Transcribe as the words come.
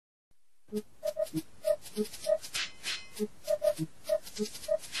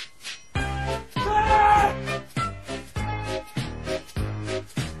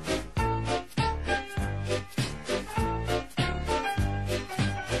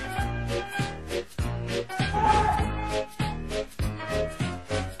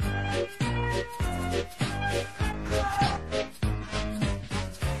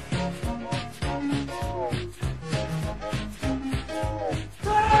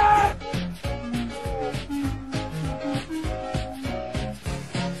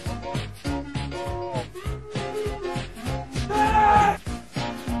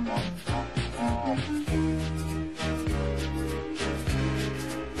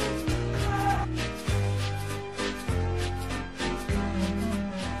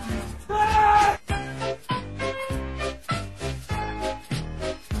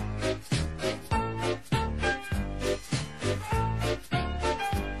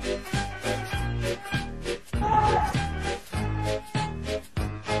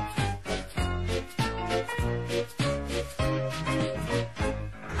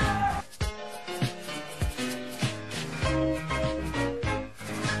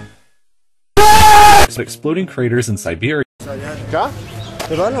exploding craters in Siberia.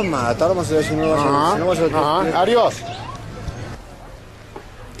 Adios.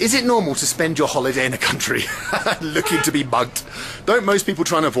 Is it normal to spend your holiday in a country looking to be mugged? Don't most people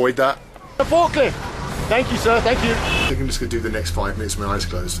try and avoid that? A forklift! Thank you, sir, thank you. I think I'm just going to do the next 5 minutes with my eyes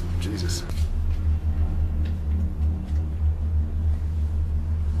closed. Jesus.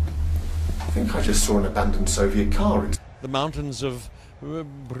 I think I just saw an abandoned Soviet car. The mountains of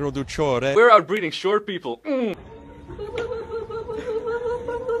Producore. We're outbreeding short people.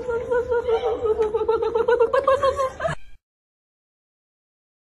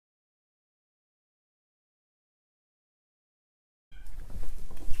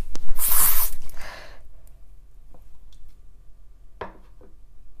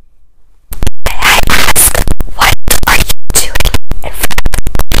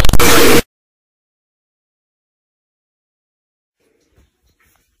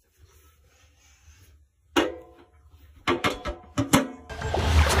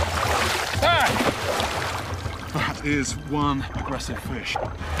 That is one aggressive fish.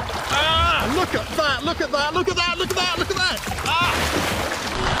 Ah! Look at that! Look at that! Look at that! Look at that! Look at that! Ah!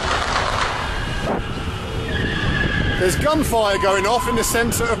 There's gunfire going off in the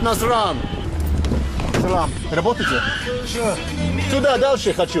center of Nazran. Салам, работаете? Туда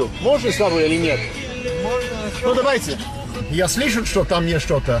дальше хочу. Можно сразу или нет? Ну давайте. Я слышу, что там есть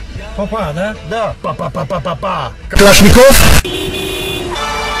что-то. Папа, да? Да. Па-па-па-па-па-па. Калашников?